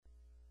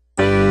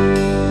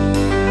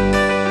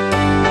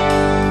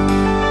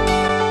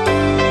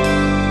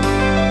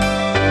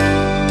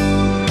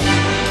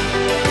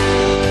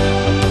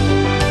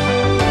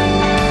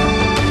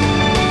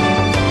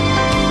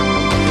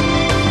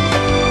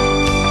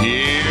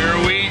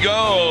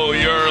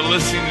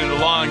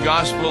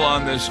Gospel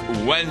on this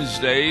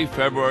Wednesday,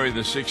 February the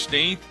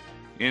 16th,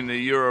 in the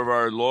year of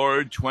our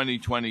Lord,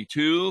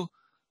 2022.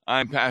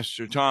 I'm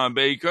Pastor Tom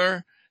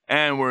Baker,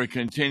 and we're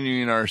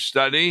continuing our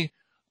study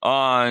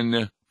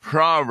on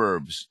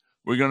Proverbs.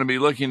 We're going to be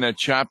looking at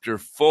chapter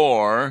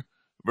 4,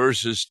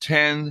 verses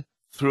 10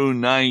 through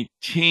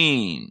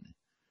 19.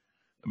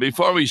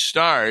 Before we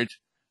start,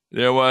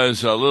 there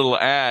was a little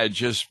ad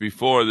just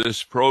before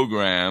this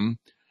program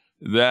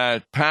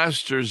that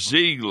Pastor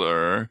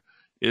Ziegler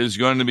is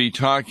going to be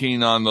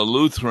talking on the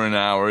Lutheran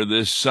Hour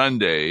this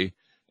Sunday,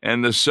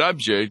 and the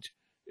subject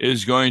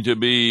is going to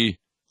be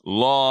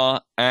law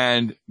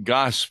and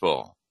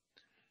gospel.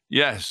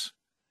 Yes,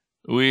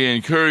 we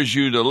encourage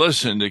you to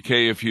listen to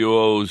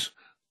KFUO's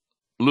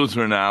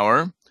Lutheran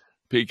Hour,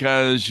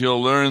 because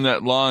you'll learn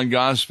that law and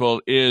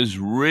gospel is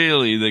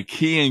really the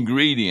key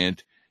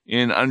ingredient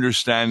in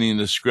understanding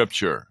the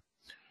Scripture.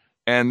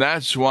 And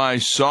that's why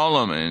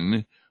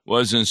Solomon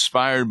was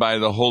inspired by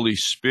the Holy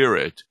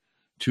Spirit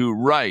to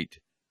write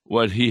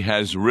what he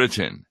has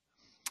written.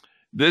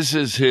 This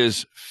is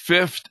his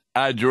 5th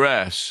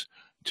address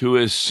to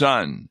his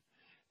son,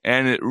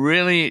 and it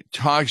really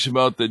talks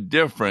about the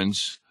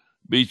difference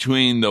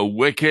between the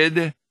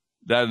wicked,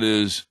 that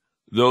is,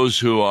 those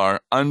who are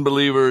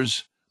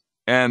unbelievers,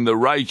 and the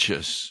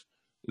righteous,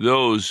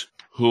 those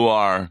who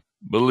are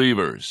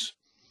believers.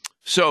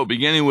 So,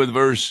 beginning with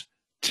verse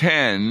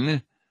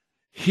 10,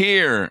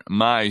 "Hear,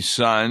 my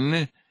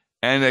son,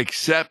 and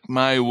accept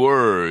my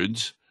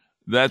words,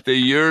 that the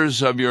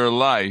years of your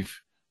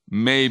life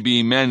may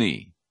be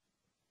many."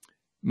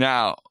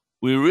 Now,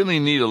 we really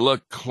need to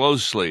look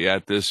closely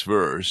at this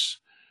verse.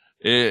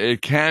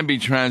 It can be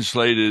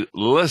translated,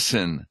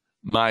 "Listen,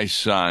 my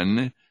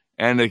son,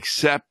 and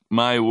accept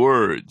my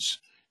words."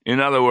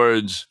 In other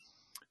words,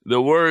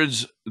 the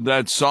words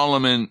that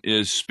Solomon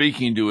is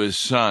speaking to his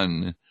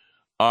son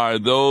are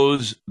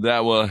those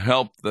that will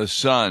help the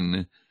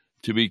son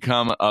to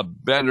become a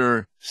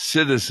better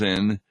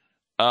citizen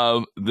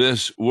of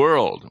this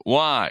world.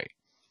 Why?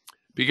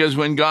 Because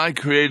when God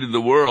created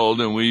the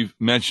world, and we've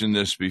mentioned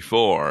this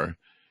before,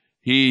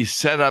 he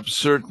set up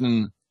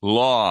certain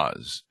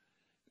laws.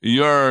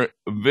 You're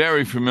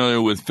very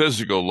familiar with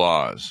physical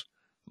laws,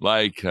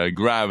 like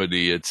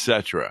gravity,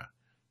 etc.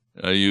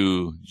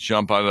 You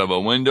jump out of a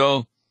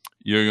window,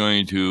 you're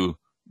going to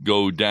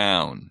go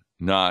down,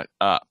 not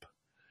up.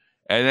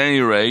 At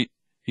any rate,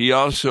 he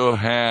also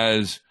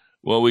has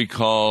what we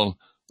call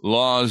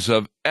laws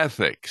of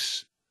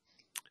ethics.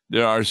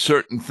 There are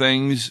certain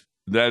things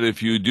that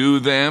if you do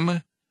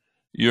them,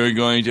 you're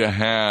going to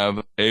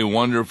have a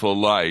wonderful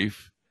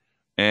life.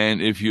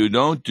 And if you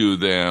don't do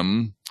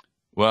them,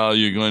 well,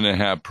 you're going to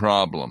have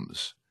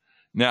problems.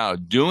 Now,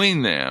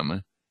 doing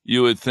them,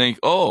 you would think,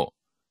 oh,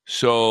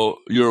 so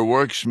your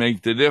works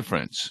make the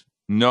difference.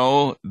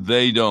 No,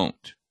 they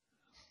don't.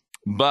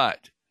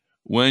 But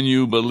when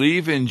you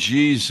believe in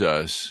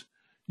Jesus,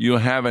 you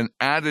have an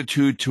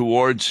attitude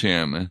towards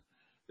him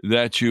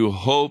that you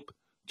hope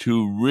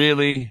to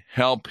really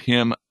help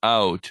him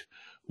out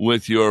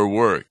with your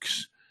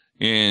works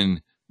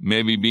in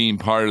maybe being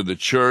part of the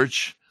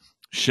church,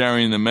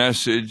 sharing the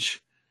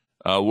message,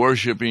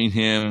 worshiping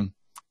him,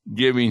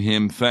 giving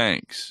him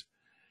thanks.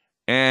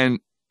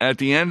 And at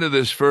the end of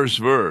this first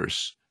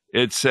verse,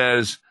 it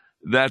says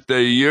that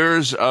the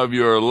years of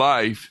your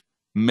life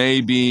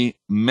may be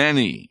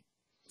many.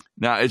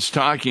 Now, it's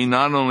talking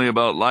not only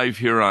about life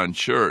here on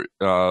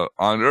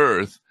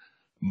earth,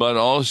 but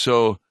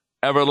also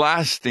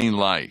everlasting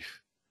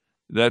life,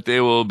 that they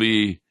will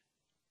be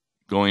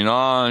going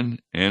on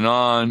and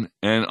on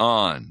and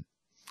on.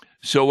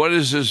 So what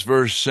is this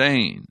verse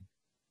saying?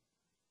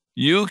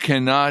 You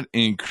cannot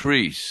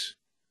increase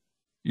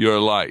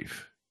your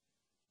life.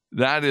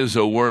 That is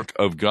a work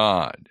of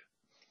God.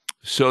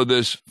 So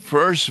this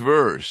first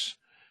verse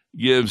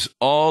gives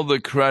all the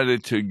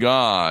credit to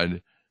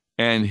God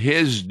and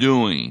his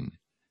doing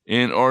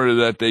in order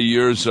that the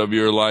years of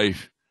your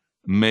life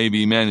may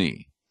be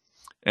many.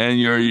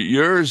 And your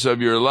years of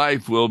your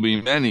life will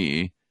be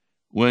many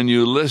when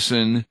you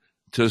listen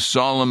to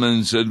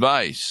Solomon's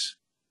advice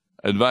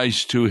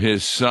to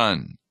his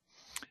son.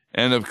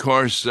 And of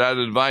course, that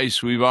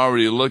advice we've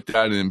already looked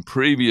at in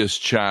previous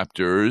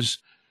chapters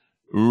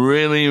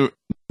really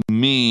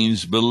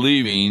means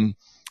believing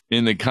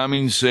in the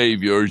coming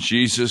Savior,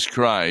 Jesus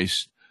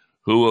Christ,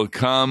 who will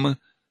come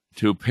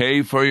to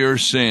pay for your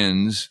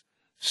sins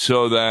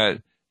so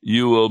that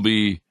you will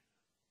be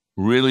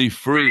really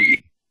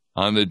free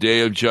on the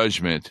day of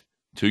judgment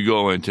to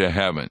go into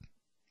heaven.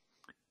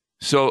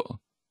 So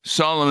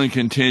Solomon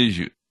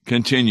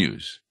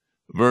continues,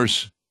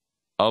 verse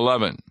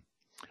 11.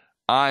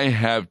 "I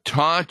have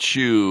taught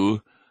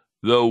you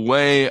the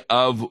way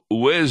of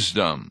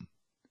wisdom."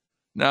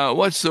 Now,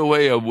 what's the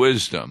way of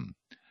wisdom?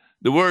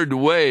 The word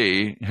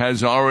way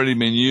has already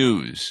been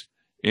used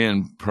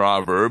in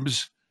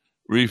Proverbs,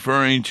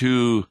 referring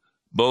to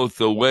both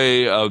the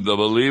way of the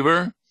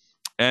believer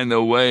and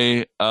the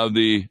way of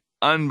the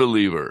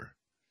unbeliever.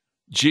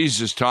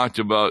 Jesus talked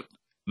about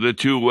the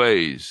two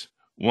ways,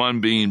 one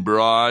being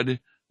broad,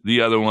 the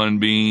other one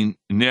being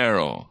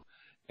narrow.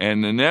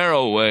 and the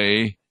narrow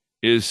way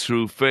is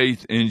through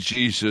faith in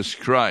Jesus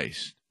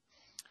Christ.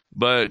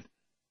 But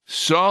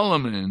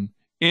Solomon,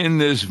 in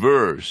this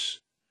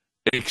verse,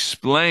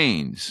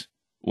 explains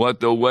what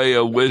the way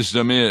of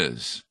wisdom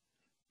is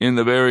in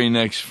the very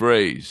next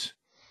phrase.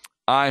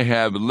 I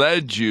have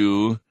led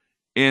you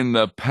in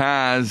the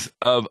paths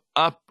of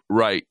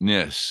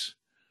uprightness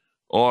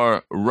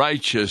or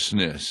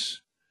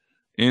righteousness.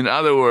 In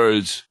other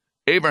words,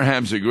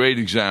 Abraham's a great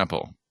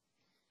example.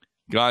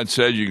 God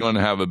said, you're going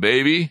to have a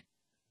baby.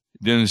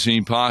 It didn't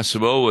seem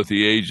possible with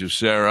the age of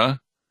Sarah,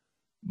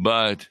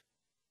 but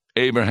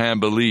Abraham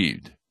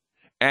believed,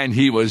 and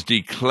he was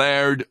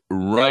declared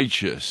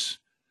righteous.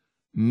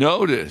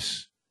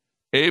 Notice,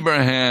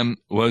 Abraham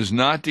was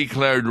not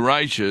declared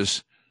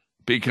righteous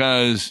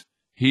because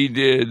he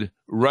did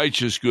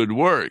righteous good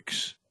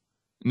works.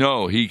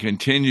 No, he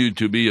continued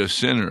to be a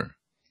sinner.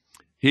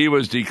 He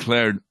was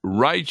declared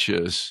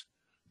righteous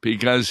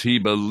because he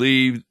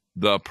believed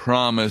the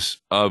promise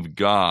of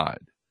God.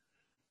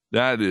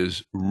 That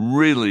is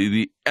really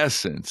the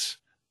essence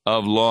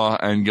of law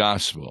and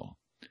gospel.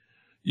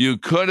 You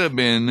could have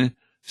been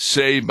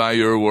saved by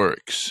your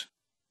works.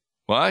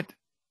 What?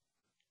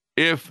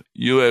 If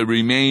you had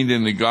remained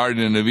in the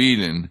Garden of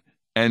Eden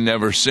and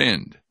never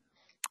sinned.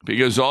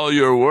 Because all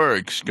your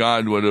works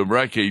God would have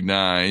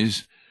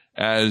recognized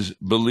as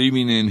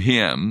believing in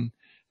him,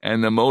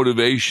 and the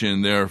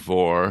motivation,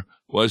 therefore,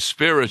 was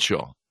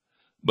spiritual.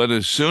 But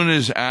as soon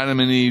as Adam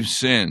and Eve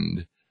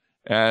sinned,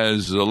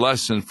 as the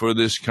lesson for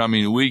this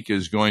coming week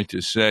is going to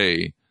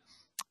say,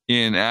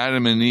 in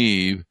Adam and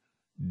Eve,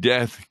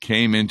 death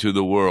came into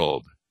the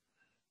world.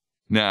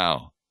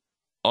 Now,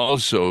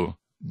 also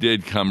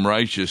did come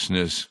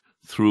righteousness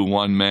through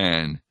one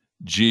man,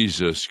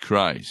 Jesus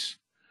Christ.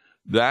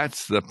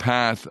 That's the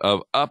path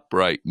of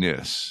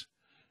uprightness.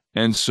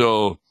 And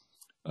so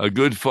a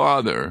good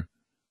father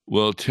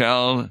will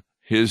tell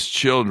his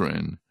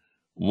children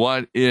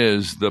what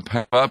is the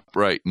path of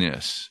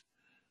uprightness.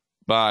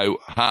 By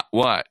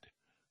what?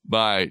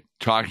 By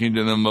talking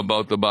to them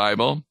about the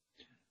Bible.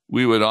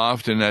 We would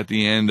often at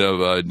the end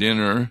of a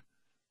dinner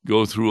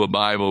go through a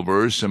Bible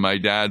verse, and my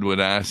dad would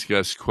ask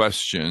us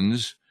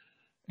questions,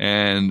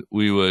 and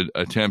we would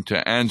attempt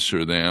to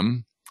answer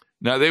them.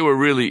 Now, they were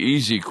really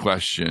easy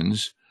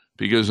questions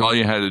because all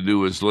you had to do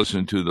was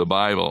listen to the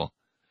Bible.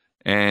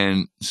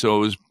 And so it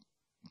was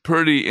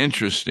pretty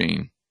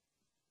interesting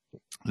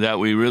that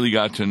we really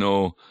got to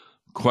know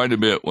quite a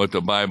bit what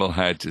the Bible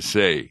had to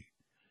say.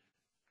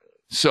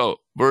 So,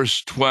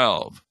 verse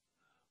 12,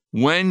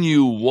 when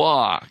you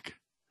walk,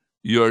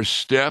 your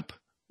step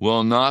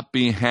will not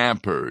be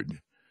hampered,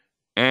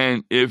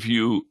 and if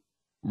you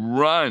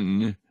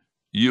run,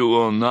 you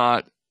will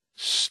not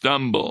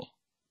stumble.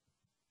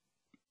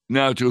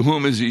 Now, to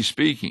whom is he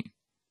speaking?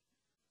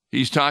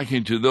 He's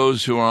talking to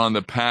those who are on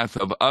the path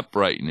of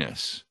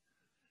uprightness.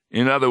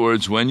 In other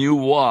words, when you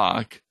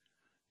walk,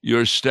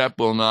 your step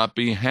will not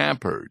be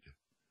hampered.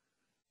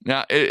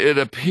 Now, it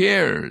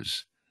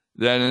appears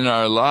that in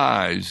our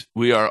lives,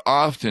 we are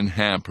often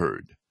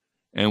hampered.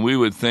 And we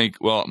would think,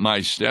 well,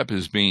 my step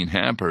is being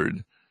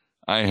hampered.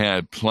 I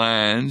had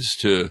plans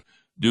to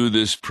do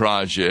this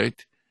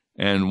project,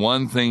 and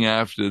one thing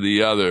after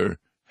the other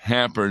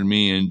hampered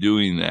me in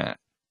doing that.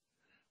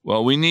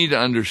 Well, we need to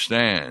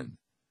understand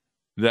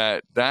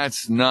that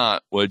that's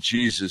not what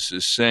Jesus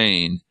is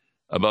saying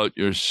about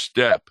your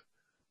step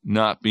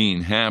not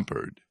being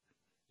hampered.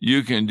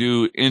 You can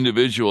do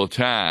individual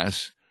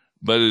tasks,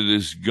 but it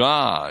is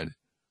God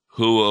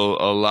who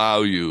will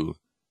allow you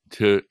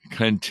to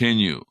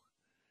continue.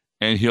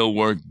 And he'll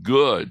work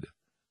good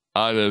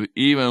out of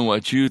even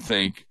what you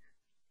think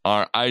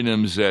are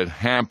items that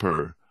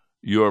hamper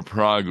your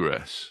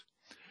progress.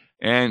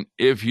 And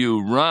if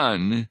you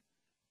run,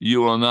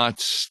 you will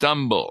not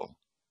stumble.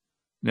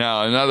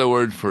 Now, another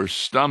word for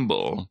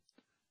stumble,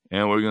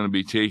 and we're going to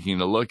be taking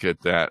a look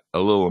at that a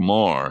little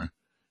more,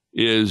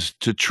 is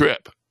to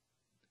trip.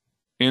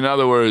 In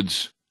other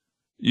words,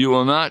 you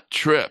will not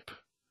trip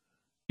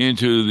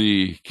into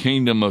the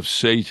kingdom of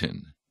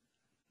Satan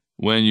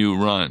when you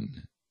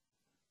run.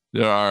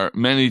 There are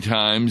many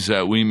times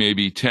that we may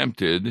be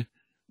tempted,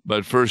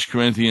 but 1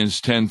 Corinthians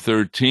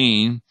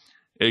 10:13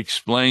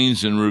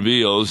 explains and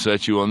reveals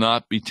that you will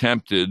not be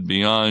tempted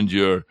beyond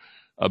your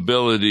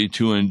ability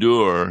to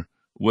endure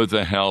with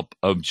the help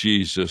of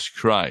Jesus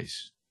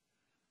Christ.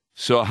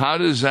 So how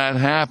does that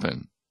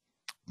happen?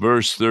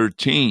 Verse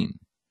 13,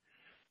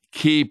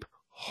 keep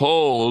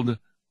hold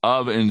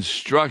of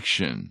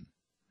instruction.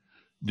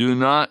 Do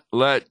not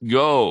let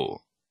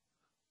go.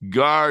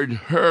 Guard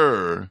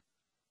her,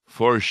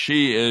 for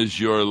she is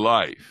your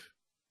life.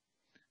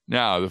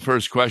 Now, the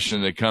first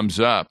question that comes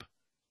up,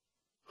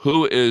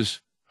 who is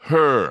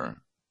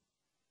her?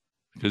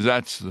 Because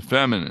that's the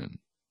feminine.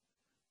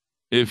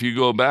 If you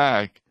go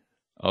back,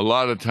 a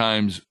lot of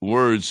times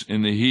words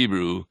in the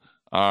Hebrew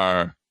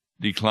are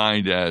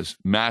declined as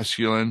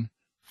masculine,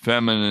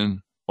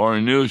 feminine,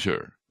 or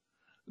neuter.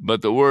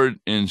 But the word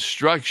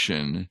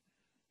instruction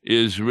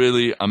is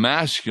really a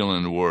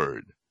masculine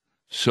word.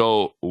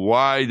 So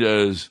why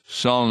does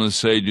Solomon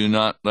say, do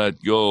not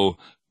let go,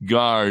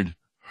 guard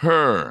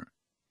her?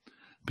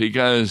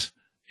 Because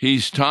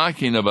he's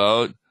talking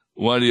about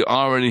what he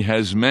already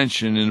has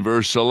mentioned in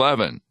verse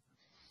 11.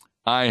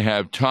 I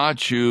have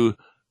taught you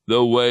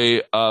the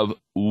way of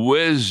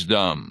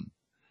wisdom.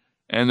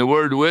 And the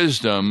word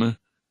wisdom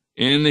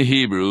in the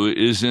Hebrew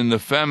is in the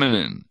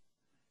feminine.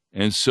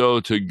 And so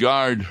to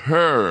guard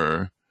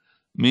her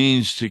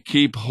means to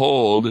keep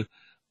hold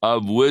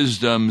of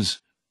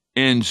wisdom's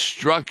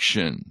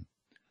instruction.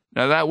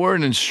 Now, that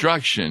word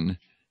instruction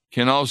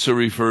can also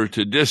refer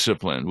to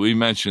discipline. We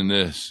mentioned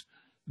this,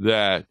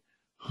 that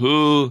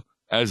who,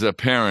 as a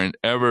parent,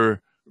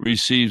 ever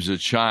receives a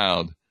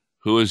child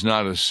who is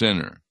not a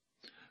sinner?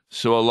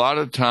 So a lot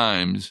of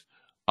times,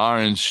 our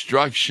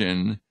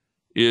instruction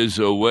is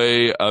a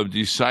way of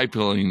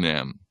discipling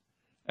them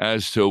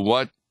as to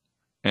what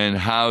and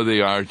how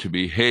they are to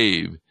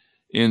behave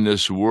in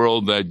this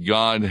world that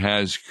God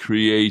has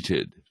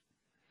created.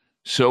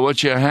 So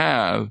what you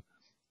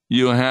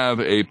have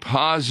a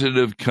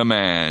positive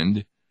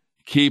command,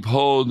 keep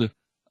hold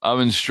of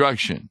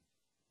instruction.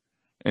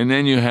 And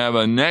then you have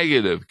a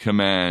negative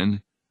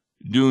command,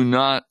 do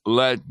not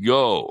let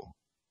go.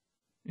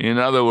 In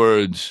other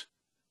words,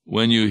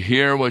 when you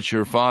hear what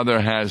your Father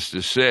has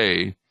to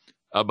say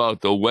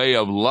about the way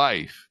of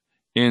life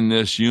in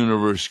this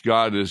universe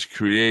God has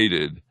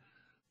created,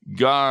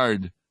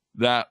 guard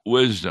that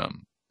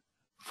wisdom,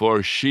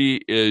 for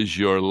she is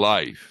your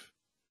life.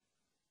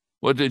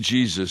 What did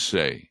Jesus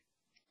say?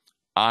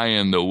 I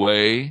am the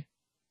way,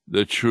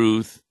 the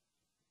truth,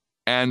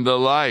 and the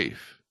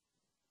life.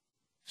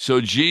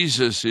 So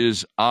Jesus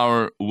is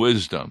our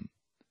wisdom.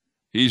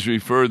 He's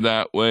referred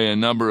that way a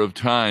number of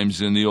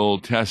times in the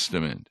Old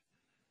Testament.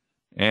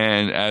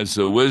 And as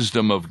the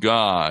wisdom of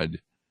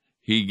God,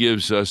 he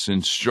gives us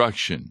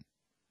instruction.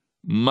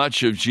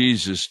 Much of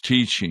Jesus'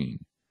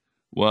 teaching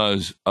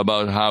was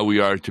about how we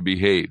are to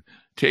behave.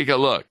 Take a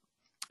look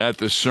at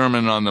the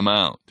Sermon on the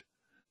Mount.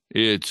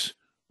 It's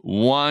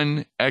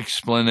one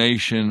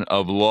explanation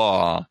of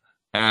law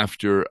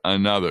after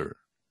another.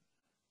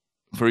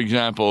 For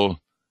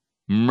example,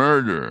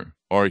 murder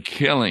or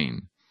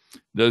killing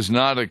does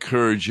not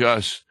occur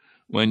just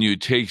when you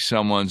take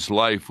someone's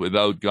life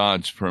without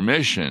God's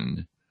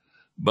permission,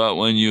 but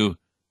when you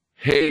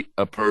hate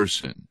a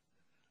person,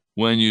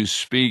 when you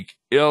speak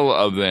ill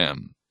of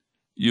them,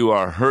 you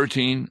are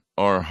hurting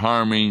or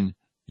harming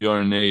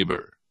your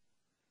neighbor.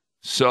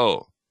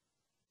 So,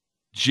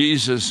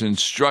 Jesus'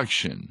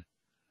 instruction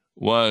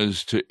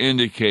was to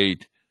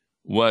indicate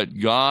what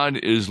God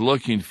is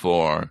looking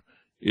for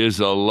is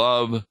a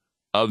love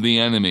of the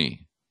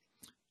enemy.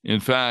 In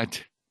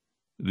fact,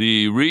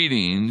 the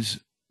readings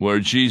where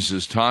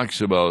Jesus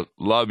talks about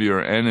love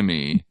your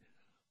enemy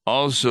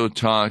also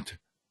talked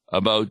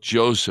about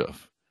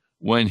Joseph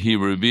when he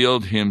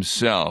revealed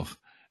himself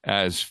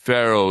as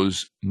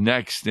Pharaoh's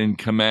next in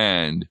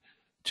command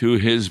to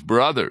his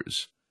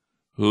brothers,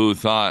 who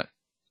thought,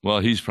 well,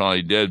 he's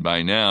probably dead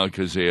by now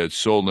because they had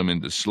sold him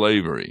into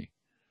slavery.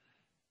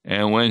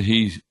 And when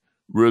he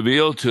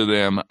revealed to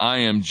them, I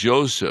am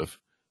Joseph,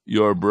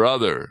 your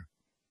brother,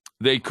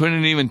 they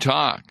couldn't even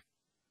talk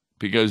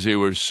because they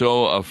were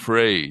so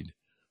afraid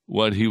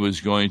what he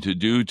was going to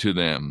do to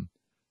them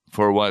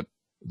for what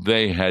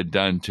they had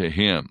done to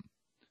him.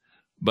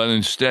 But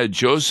instead,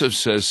 Joseph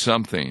says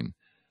something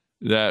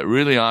that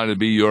really ought to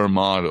be your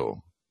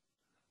motto.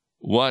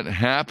 What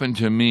happened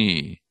to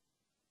me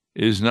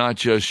is not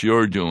just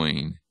your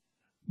doing,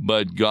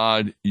 but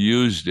God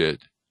used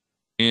it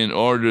in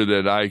order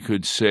that I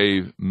could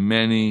save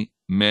many,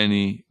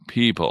 many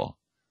people,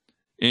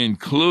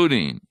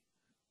 including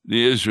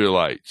the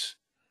Israelites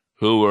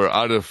who were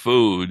out of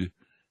food,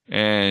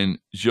 and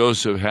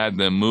Joseph had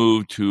them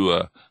move to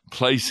a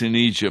place in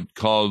Egypt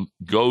called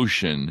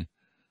Goshen,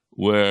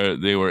 where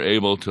they were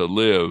able to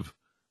live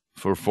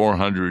for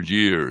 400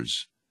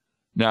 years.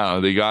 Now,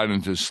 they got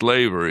into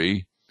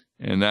slavery,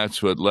 and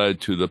that's what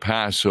led to the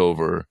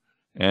Passover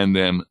and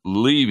them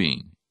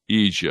leaving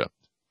Egypt.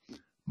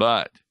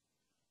 But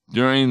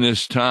during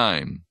this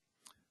time,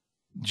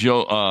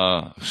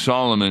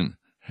 Solomon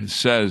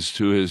says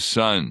to his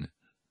son,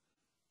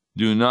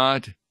 do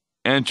not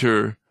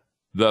enter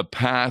the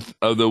path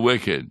of the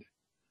wicked,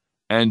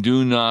 and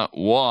do not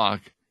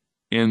walk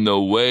in the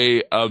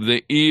way of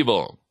the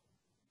evil.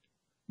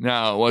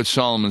 Now, what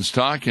Solomon's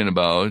talking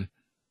about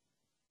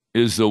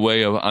is the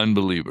way of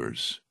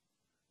unbelievers.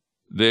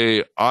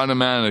 They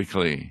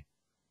automatically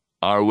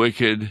are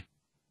wicked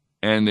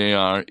and they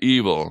are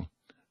evil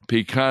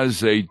because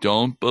they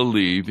don't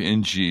believe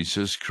in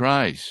Jesus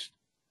Christ.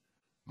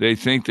 They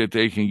think that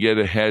they can get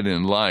ahead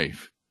in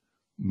life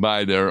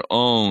by their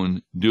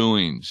own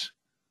doings,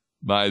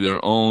 by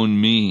their own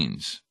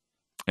means,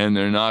 and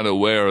they're not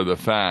aware of the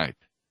fact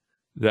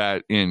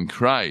that in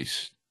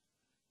Christ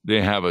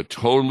they have a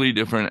totally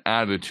different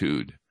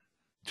attitude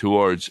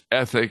towards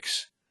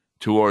ethics,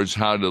 towards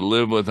how to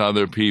live with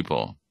other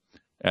people,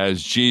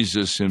 as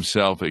Jesus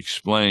himself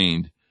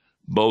explained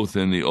both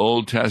in the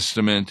Old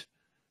Testament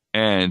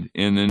and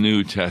in the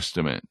New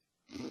Testament.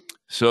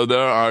 So there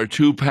are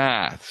two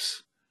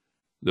paths,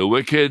 the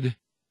wicked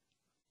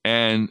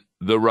and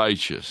the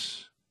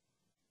righteous.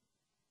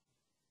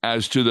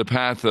 As to the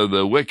path of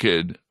the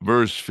wicked,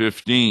 verse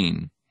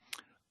 15,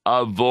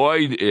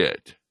 avoid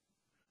it.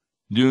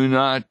 Do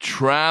not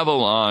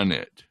travel on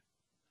it.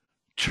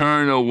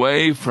 Turn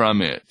away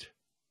from it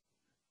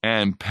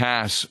and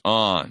pass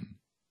on.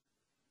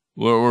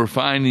 Well, we're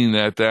finding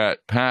that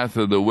that path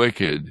of the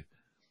wicked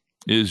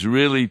is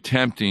really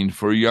tempting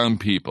for young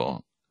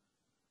people.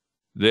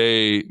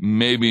 They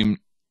maybe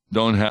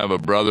don't have a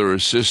brother or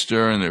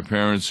sister, and their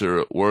parents are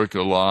at work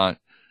a lot,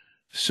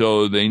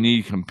 so they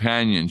need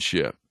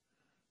companionship.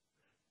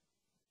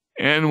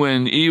 And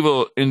when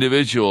evil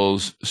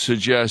individuals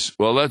suggest,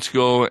 well, let's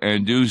go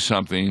and do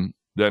something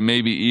that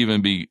maybe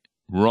even be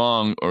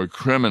wrong or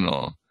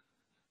criminal,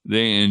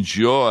 they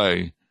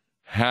enjoy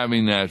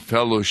having that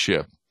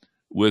fellowship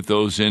with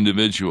those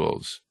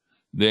individuals.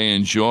 They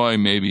enjoy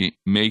maybe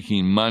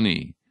making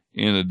money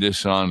in a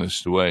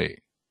dishonest way.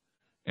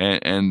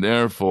 And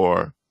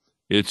therefore,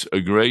 it's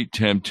a great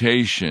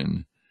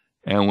temptation.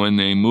 And when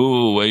they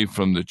move away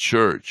from the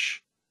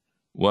church,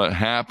 what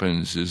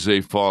happens is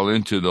they fall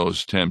into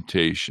those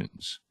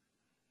temptations.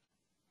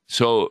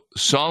 So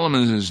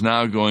Solomon is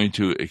now going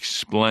to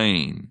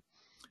explain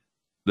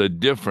the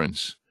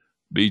difference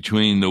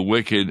between the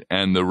wicked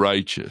and the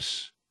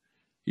righteous.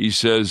 He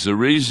says the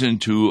reason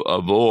to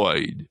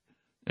avoid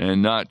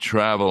and not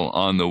travel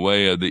on the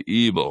way of the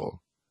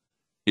evil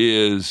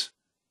is,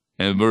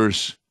 and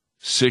verse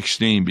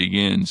 16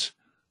 begins,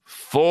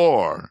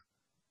 for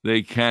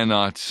they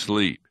cannot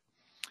sleep.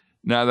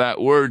 Now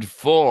that word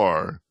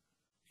for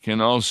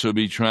can also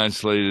be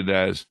translated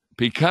as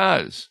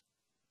because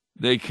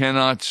they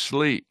cannot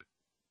sleep.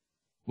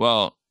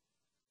 Well,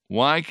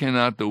 why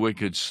cannot the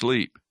wicked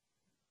sleep?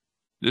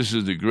 This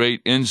is the great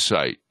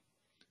insight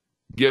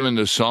given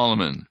to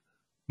Solomon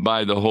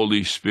by the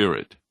Holy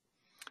Spirit.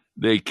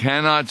 They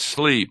cannot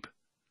sleep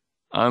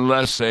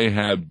unless they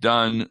have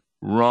done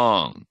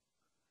wrong.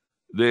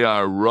 They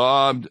are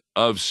robbed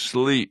of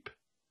sleep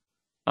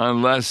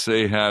unless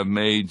they have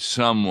made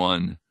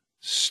someone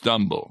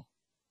stumble.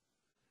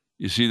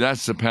 You see,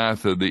 that's the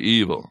path of the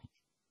evil.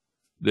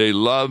 They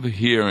love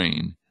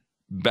hearing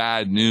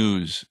bad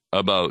news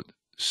about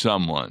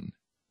someone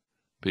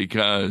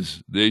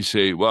because they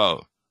say,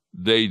 well,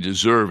 they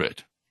deserve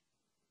it.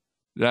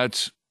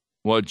 That's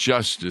what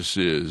justice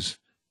is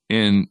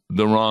in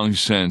the wrong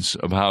sense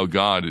of how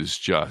God is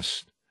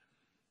just.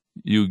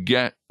 You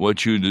get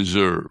what you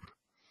deserve.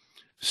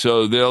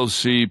 So they'll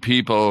see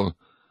people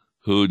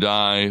who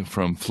die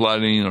from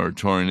flooding or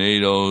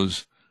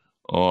tornadoes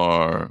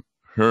or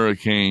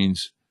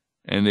hurricanes,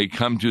 and they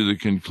come to the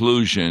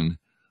conclusion,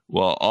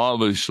 well,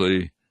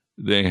 obviously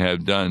they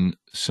have done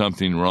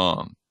something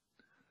wrong.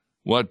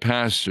 What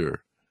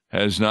pastor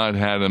has not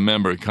had a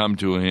member come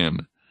to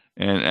him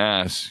and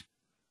ask,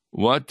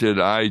 what did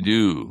I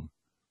do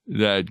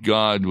that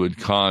God would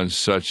cause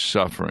such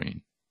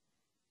suffering?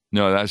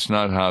 No, that's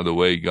not how the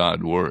way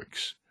God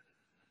works.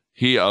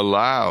 He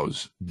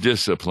allows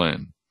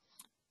discipline.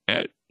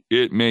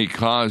 It may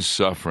cause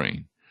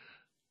suffering.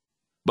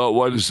 But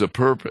what is the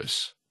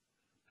purpose?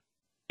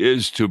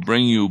 Is to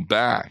bring you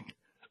back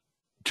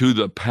to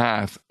the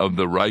path of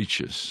the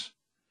righteous,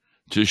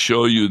 to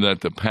show you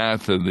that the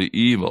path of the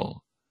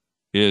evil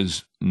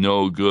is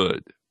no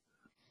good.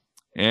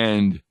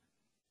 And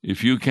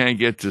if you can't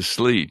get to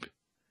sleep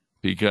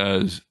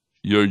because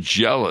you're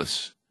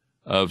jealous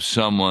of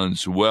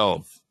someone's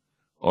wealth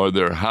or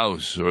their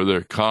house or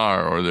their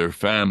car or their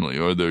family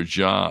or their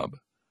job,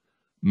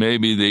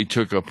 maybe they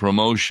took a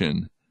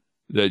promotion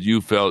that you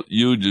felt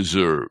you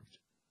deserved,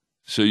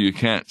 so you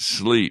can't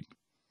sleep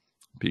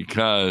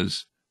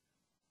because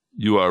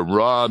you are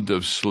robbed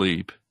of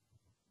sleep.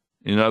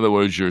 In other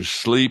words, your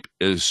sleep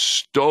is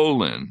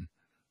stolen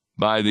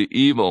by the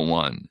evil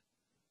one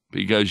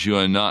because you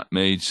have not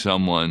made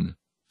someone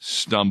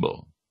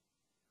stumble.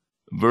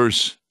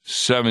 Verse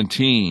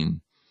 17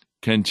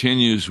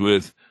 continues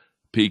with,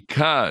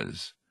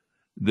 because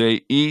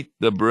they eat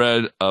the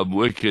bread of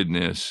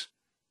wickedness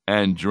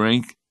and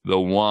drink the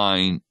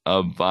wine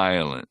of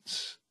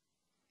violence.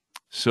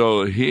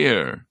 So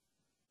here,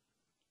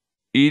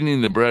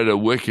 eating the bread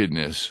of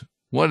wickedness,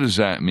 what does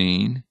that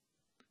mean?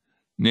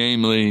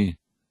 Namely,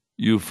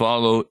 you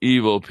follow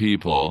evil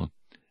people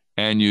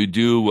and you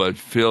do what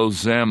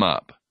fills them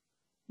up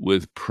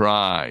with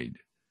pride,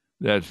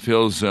 that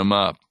fills them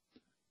up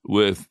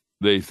with,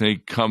 they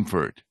think,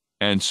 comfort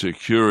and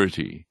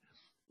security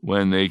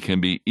when they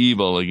can be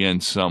evil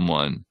against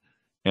someone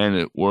and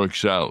it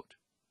works out.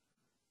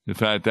 In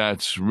fact,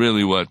 that's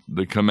really what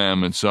the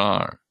commandments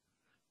are.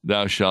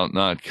 Thou shalt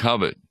not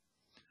covet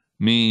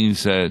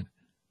means that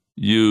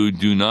you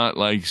do not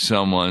like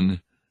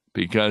someone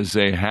because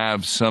they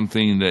have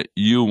something that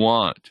you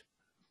want,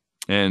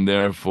 and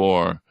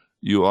therefore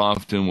you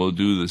often will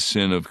do the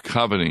sin of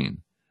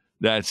coveting.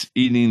 That's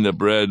eating the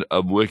bread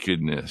of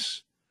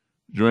wickedness,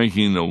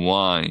 drinking the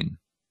wine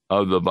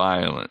of the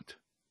violent.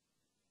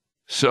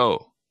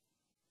 So,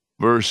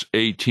 verse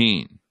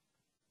 18,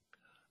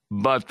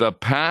 But the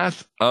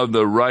path of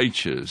the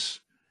righteous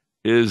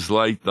is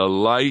like the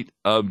light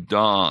of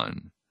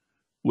dawn,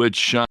 which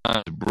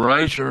shines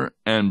brighter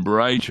and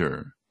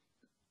brighter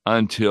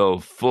until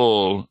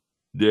full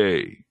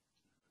day.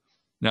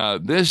 Now,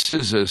 this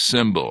is a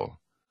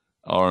symbol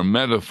or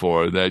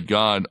metaphor that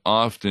God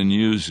often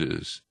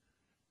uses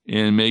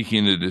in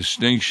making a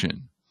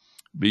distinction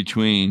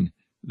between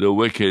the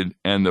wicked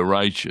and the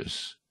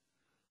righteous.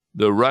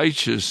 The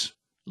righteous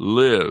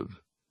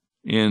live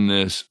in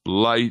this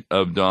light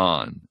of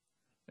dawn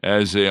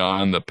as they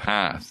are on the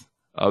path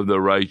of the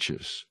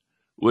righteous,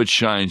 which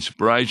shines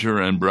brighter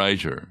and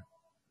brighter.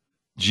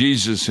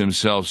 Jesus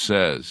himself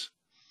says,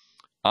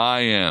 I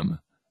am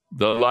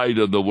the light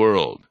of the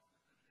world.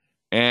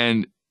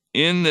 And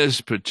in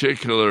this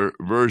particular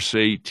verse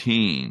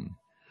 18,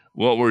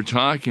 what we're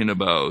talking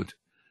about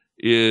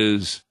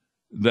is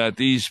that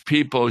these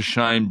people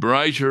shine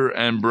brighter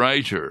and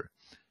brighter.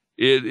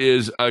 It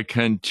is a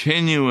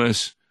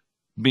continuous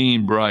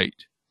being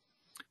bright.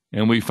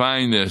 And we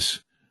find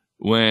this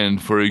when,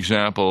 for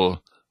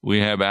example, we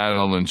have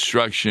adult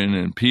instruction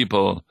and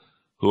people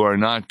who are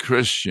not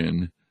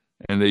Christian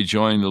and they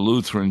join the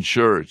Lutheran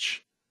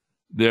Church.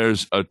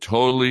 There's a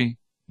totally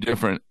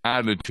different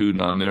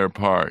attitude on their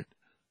part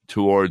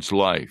towards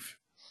life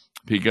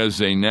because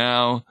they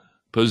now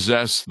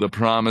possess the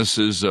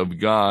promises of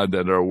God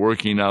that are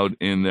working out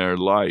in their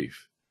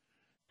life.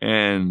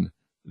 And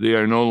they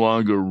are no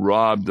longer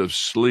robbed of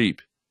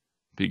sleep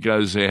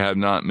because they have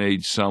not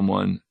made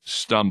someone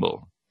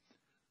stumble.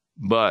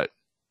 But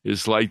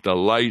it's like the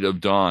light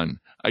of dawn.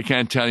 I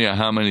can't tell you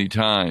how many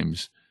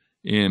times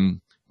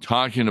in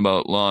talking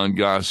about law and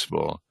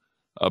gospel,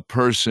 a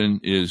person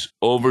is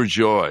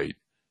overjoyed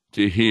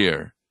to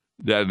hear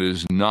that it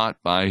is not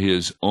by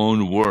his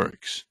own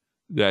works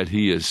that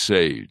he is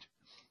saved.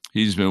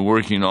 He's been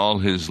working all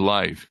his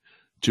life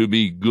to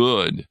be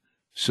good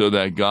so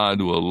that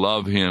God will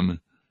love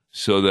him,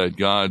 so that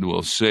God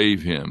will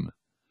save him,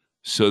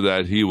 so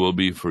that he will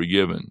be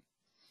forgiven.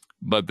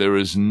 But there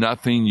is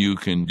nothing you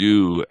can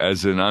do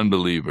as an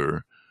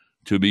unbeliever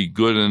to be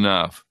good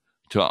enough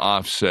to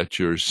offset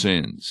your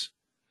sins.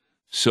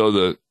 So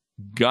the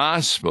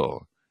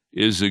gospel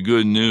is the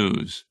good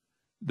news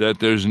that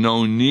there's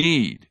no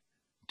need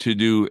to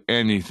do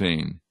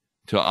anything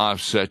to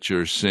offset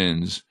your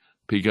sins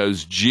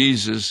because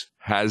Jesus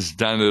has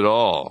done it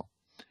all.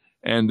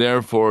 And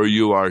therefore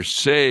you are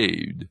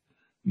saved,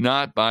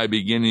 not by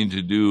beginning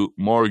to do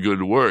more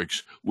good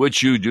works,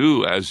 which you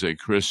do as a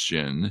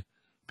Christian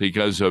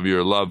because of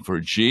your love for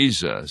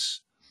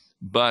Jesus,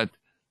 but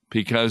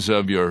because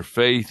of your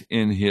faith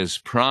in his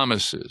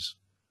promises.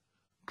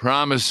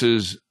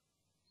 Promises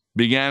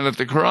began at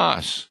the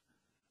cross.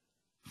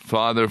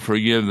 Father,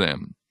 forgive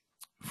them,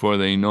 for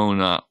they know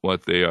not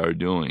what they are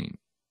doing.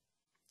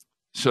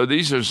 So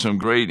these are some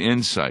great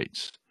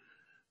insights.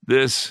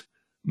 This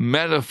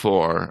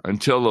metaphor,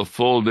 until the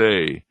full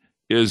day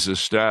is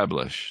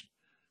established,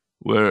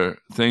 where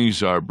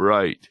things are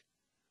bright.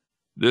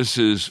 This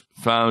is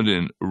found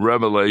in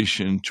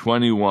Revelation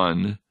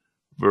 21,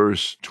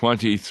 verse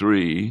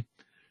 23,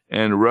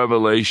 and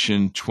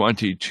Revelation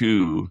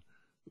 22,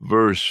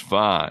 verse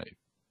 5.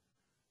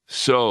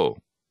 So,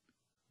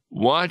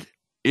 what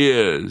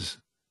is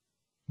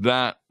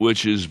that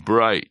which is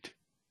bright?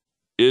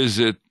 Is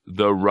it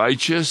the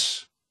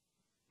righteous?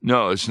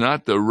 No, it's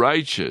not the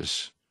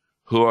righteous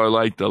who are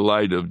like the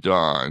light of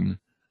dawn,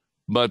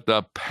 but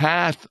the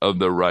path of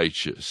the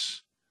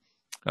righteous.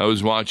 I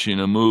was watching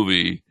a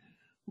movie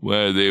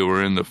where they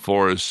were in the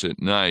forest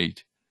at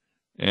night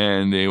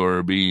and they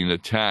were being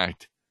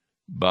attacked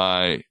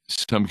by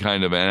some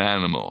kind of an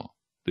animal.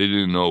 They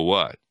didn't know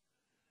what.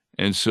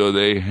 And so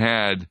they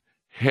had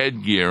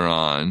headgear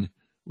on,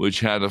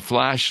 which had a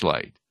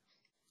flashlight.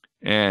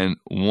 And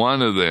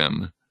one of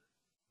them,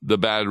 the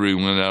battery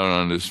went out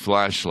on his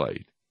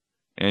flashlight,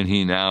 and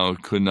he now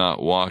could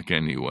not walk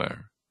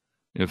anywhere.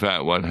 In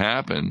fact, what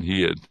happened,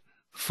 he had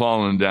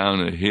fallen down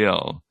a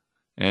hill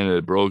and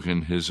had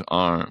broken his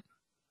arm.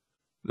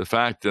 The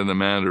fact of the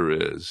matter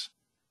is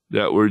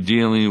that we're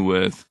dealing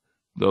with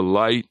the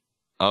light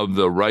of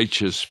the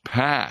righteous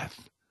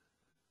path,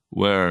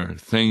 where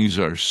things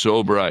are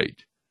so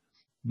bright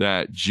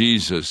that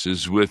Jesus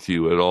is with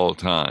you at all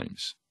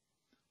times.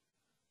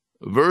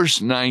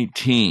 Verse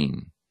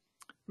 19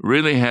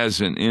 really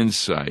has an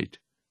insight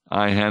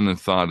I hadn't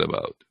thought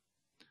about.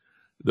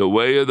 The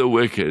way of the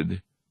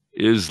wicked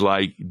is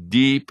like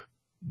deep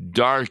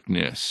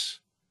darkness.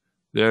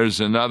 There's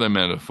another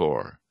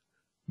metaphor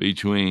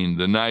between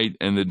the night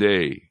and the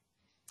day.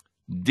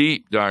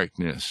 Deep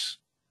darkness.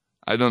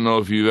 I don't know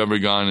if you've ever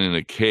gone in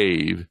a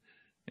cave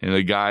and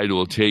a guide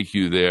will take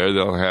you there.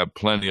 They'll have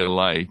plenty of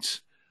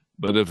lights.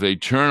 But if they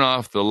turn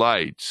off the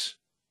lights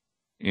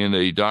in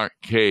a dark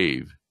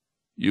cave,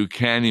 you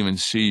can't even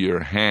see your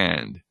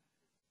hand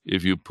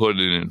if you put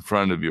it in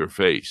front of your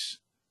face.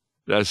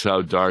 That's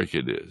how dark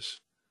it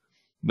is.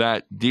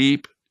 That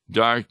deep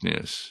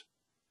darkness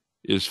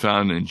is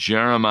found in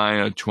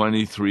Jeremiah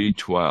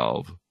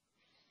 23:12.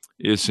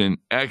 It's in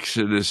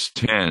Exodus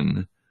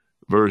 10,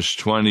 verse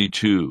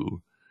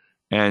 22,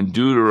 and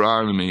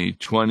Deuteronomy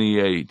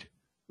 28,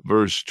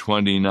 verse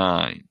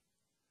 29.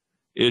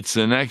 It's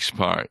the next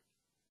part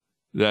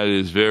that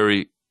is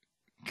very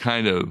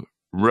kind of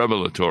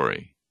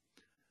revelatory.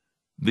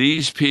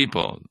 These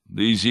people,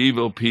 these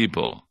evil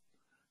people,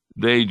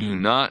 they do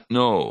not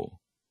know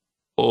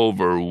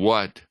over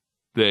what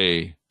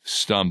they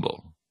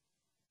stumble.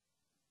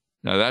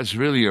 Now that's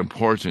really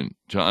important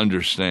to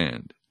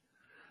understand.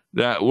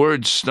 That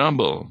word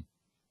stumble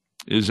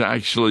is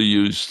actually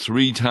used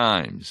 3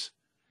 times.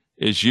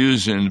 It's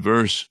used in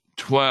verse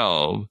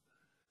 12,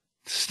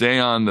 stay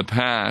on the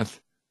path,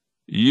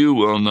 you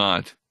will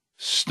not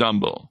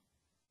stumble.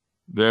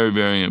 Very,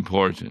 very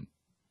important.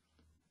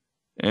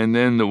 And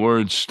then the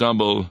word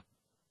stumble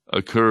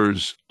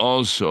occurs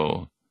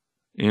also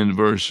in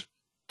verse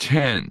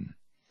 10,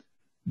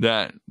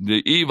 that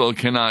the evil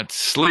cannot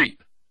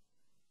sleep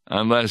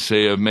unless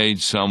they have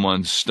made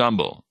someone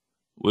stumble,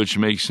 which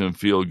makes them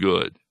feel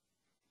good.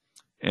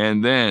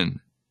 And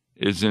then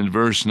it's in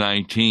verse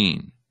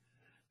 19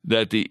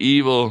 that the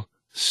evil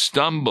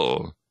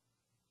stumble,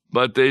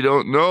 but they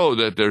don't know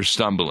that they're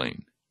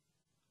stumbling.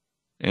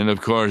 And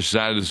of course,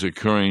 that is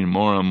occurring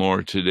more and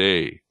more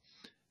today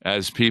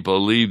as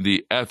people leave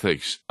the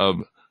ethics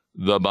of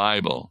the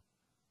Bible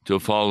to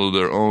follow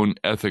their own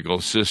ethical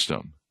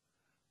system,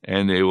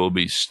 and they will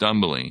be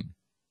stumbling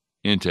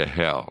into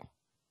hell.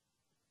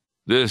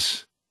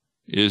 This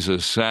is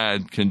a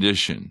sad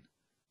condition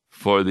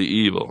for the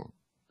evil.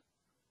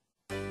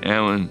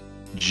 And when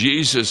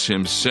Jesus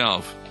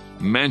himself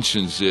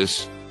mentions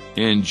this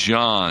in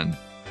John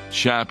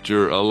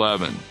chapter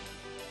 11,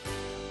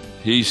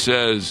 he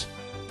says,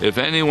 if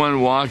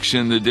anyone walks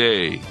in the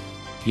day,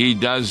 he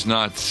does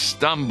not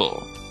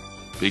stumble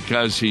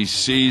because he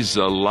sees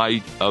the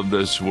light of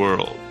this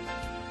world.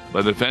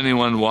 But if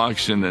anyone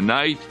walks in the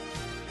night,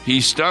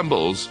 he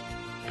stumbles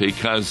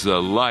because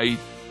the light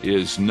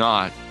is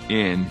not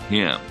in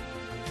him.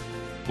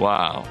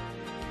 Wow.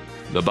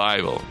 The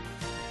Bible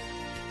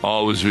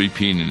always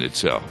repeating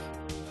itself.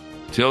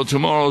 Till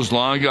tomorrow's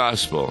Law and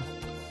Gospel,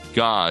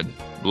 God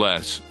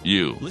bless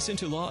you. Listen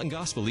to Law and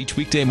Gospel each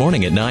weekday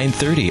morning at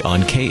 9:30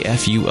 on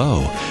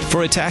KFUO.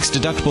 For a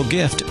tax-deductible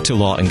gift to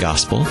Law and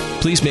Gospel,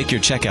 please make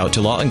your check out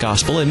to Law and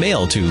Gospel and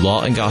mail to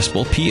Law and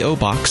Gospel, P.O.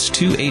 Box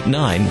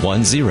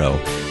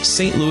 28910,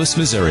 St. Louis,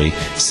 Missouri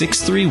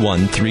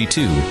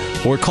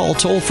 63132, or call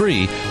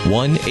toll-free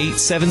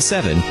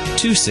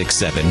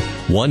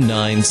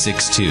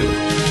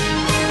 1-877-267-1962.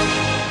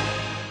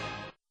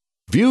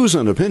 Views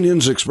and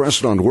opinions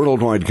expressed on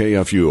Worldwide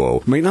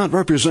KFUO may not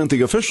represent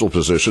the official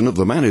position of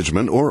the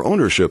management or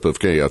ownership of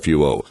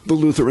KFUO, the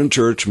Lutheran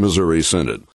Church Missouri Synod.